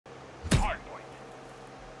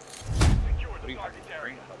300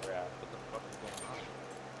 green cover at. What the fuck is going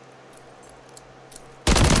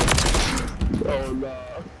on? Oh no.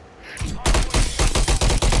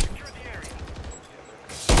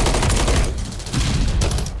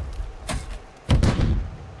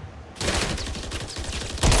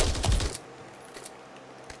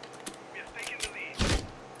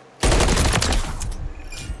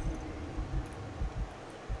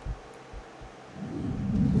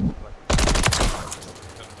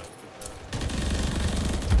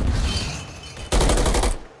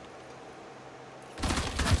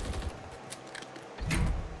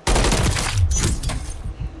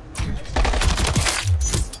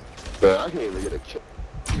 Man, I can't even get a kill.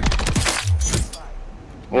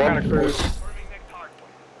 I got a cruise.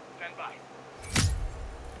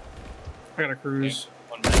 I got a cruise.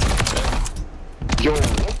 Yo,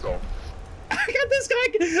 what the? I got this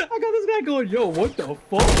guy going, yo, what the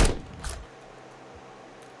fuck?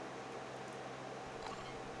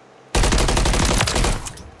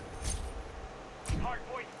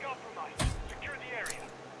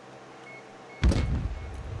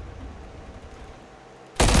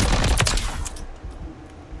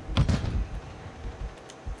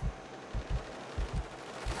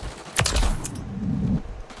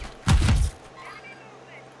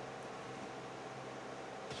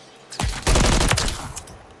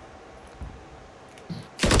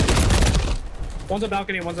 One's a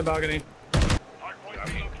balcony, one's a balcony. I'm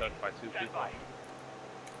being cooked by 2 people.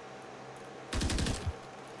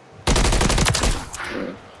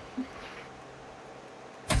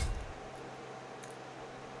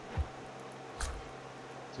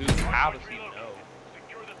 Dude, how does he know?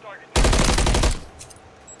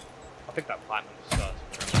 I think that platinum is sus.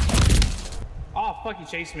 Oh, fuck, he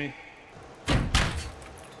chased me.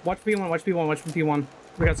 Watch P1, watch P1, watch P1.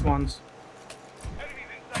 We got spawns.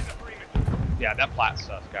 Yeah, that plat's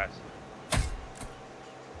sus, guys.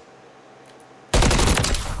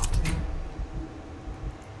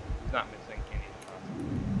 He's not missing any shots.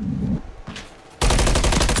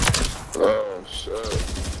 Oh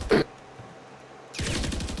shit.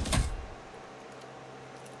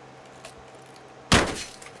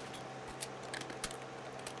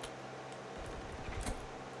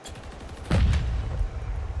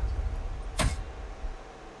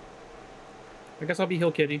 I guess I'll be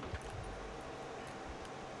Hill Kitty.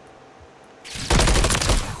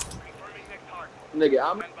 Nigga,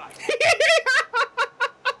 I'm.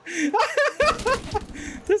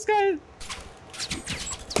 This guy.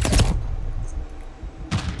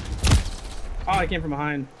 Oh, I came from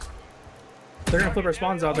behind. They're gonna flip our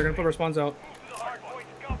spawns out. They're gonna flip our spawns out.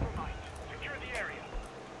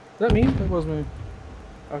 Is that me? That was me.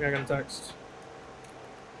 Okay, I got a text.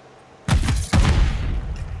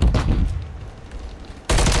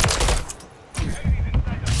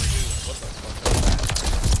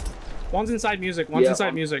 One's inside music. One's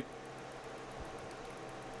inside music.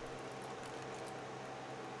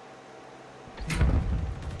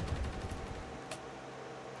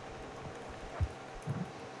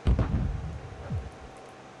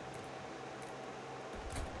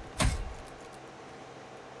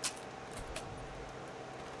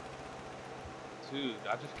 Dude,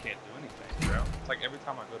 I just can't do anything, bro. It's like every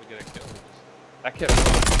time I go to get a kill, that kid.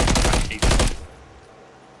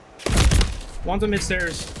 One's on mid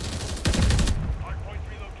stairs.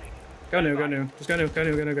 Go new, go new. Just go new, go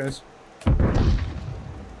new, go new, guys.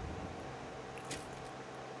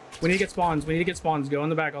 We need to get spawns. We need to get spawns. Go in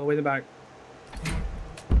the back, all the way to the back.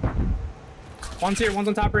 One's here, one's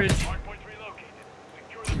on top bridge.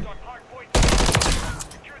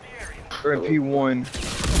 We're in P1.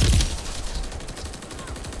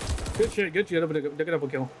 Good shit, good shit. Double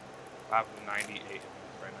kill. I have 98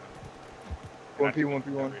 right now. 1P1,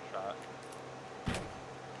 P1. Every shot.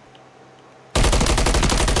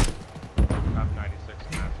 I have 96 in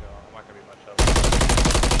that, so I'm not gonna be much help.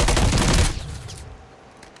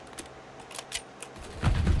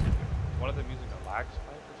 One of them using a lag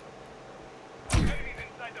spike or something? Enemies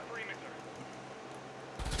inside the perimeter.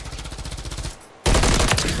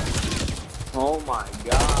 Oh my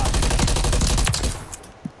god.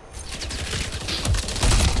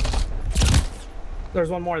 There's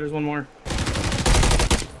one more, there's one more.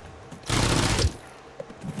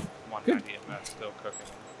 190 MS, still cooking.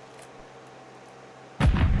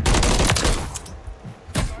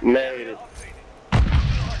 Made it.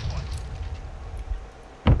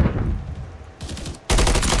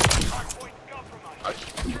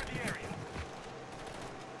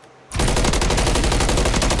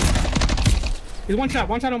 He's one shot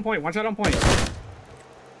on point, one shot on point.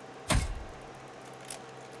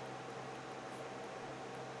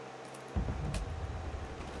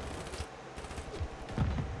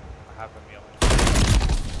 have him yelling.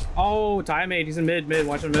 Oh, tie mate. He's in mid.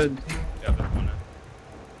 Watch him mid. Yeah, there's one in.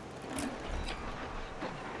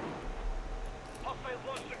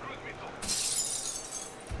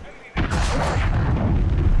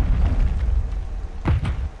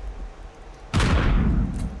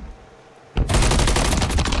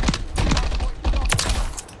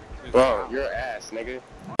 Bro, your ass, nigga.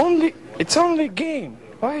 It's only a game.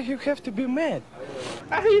 Why you have to be mad?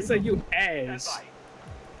 He said you ass.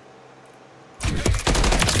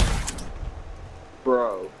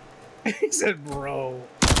 Bro. He said bro.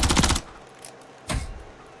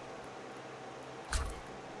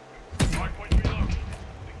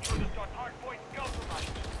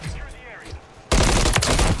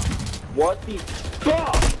 What the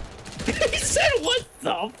fuck? He said what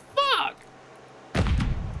the fuck?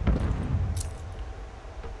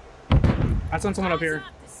 I sent someone up here.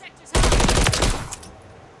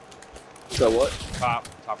 So what? Top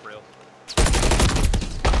rails.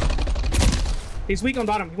 He's weak on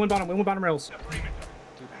bottom. He went bottom. We went bottom rails.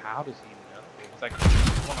 Dude, how does he know? It's like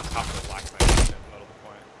he's one on top of the black man in the middle of the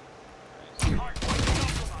point. Nice.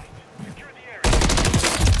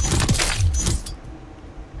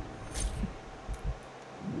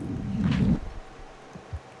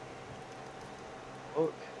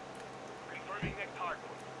 Oh. Confirming next hard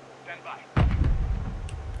point. Stand by.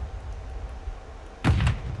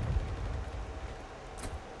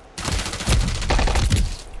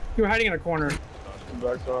 You were hiding in a corner.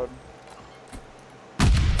 Backside. Can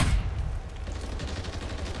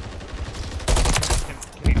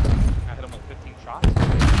I hit him with 15 shots?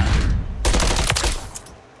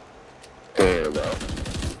 Damn, bro.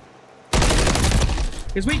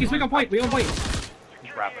 He's weak on point. We on point.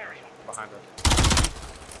 He's wrapping behind us.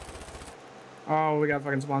 Oh, we got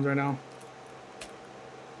fucking spawns right now.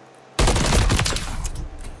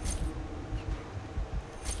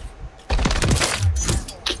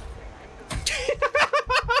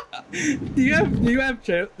 Do you have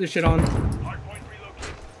this shit on? Hardpoint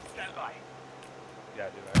relocated. Stand by. Yeah, I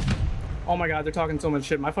do that. Oh my god, they're talking so much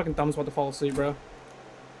shit. My fucking thumb's about to fall asleep, bro.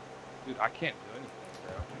 Dude, I can't do anything,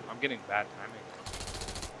 bro. I'm getting bad timing.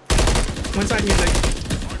 One side music.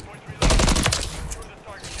 Hardpoint relocated. Secure the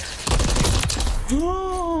target area.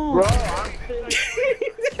 Bro, I'm sitting.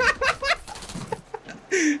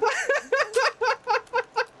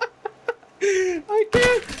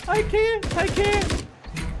 I can't.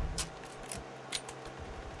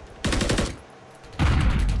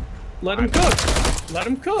 Let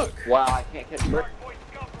him cook. Wow, I can't catch brick. Hardpoint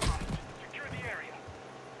compromised. Secure the area.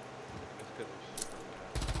 It's good as shit.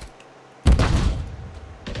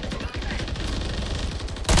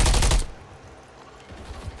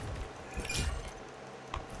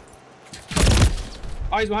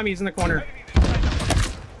 Oh, he's behind me. He's in the corner.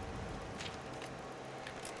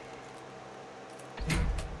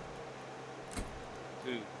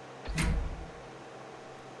 Dude,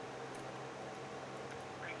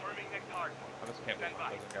 Confirming next hard point. I just can't believe Stand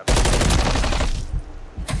by. he doesn't got it.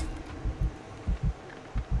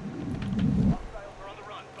 Hostiles are on the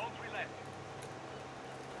run. Don't relent.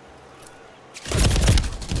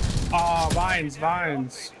 Oh,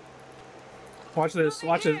 vines. Watch this.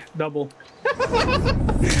 Watch it. Double. Of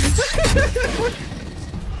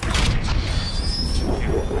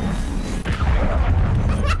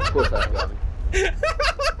course I got it.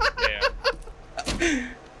 Yeah.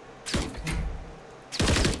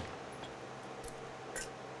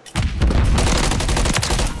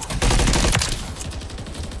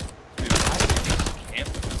 Dude, I can't.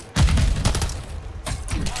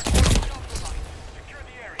 Hardpoint compromised. Secure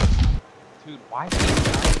the area. Dude, why is he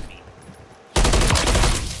shooting me?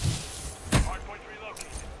 Hardpoint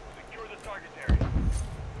relocated. Secure the target area.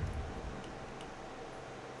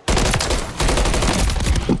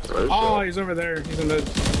 Oh, he's over there. He's in the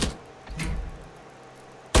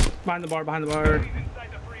behind the bar. Enemies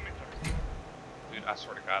inside the perimeter. Dude, I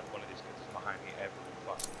swear to God, one of these kids is behind me every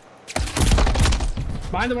fucking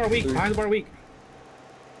time. Behind the bar weak.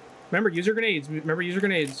 Remember, use your grenades.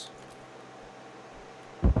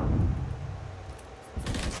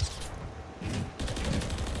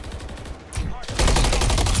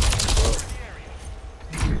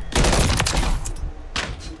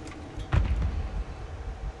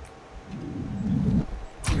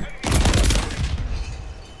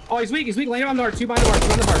 Oh, he's weak. Land on the bar. Two behind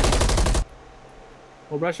the bar.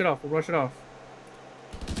 We'll brush it off.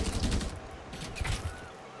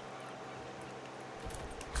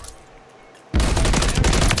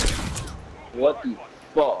 What the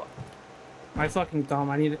fuck? My fucking thumb.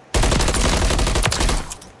 I need it.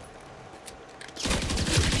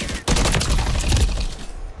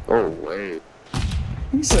 Oh, wait.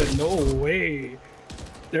 He said, no way.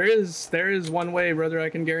 There is one way, brother, I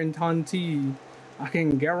can guarantee. I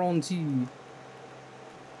can guarantee.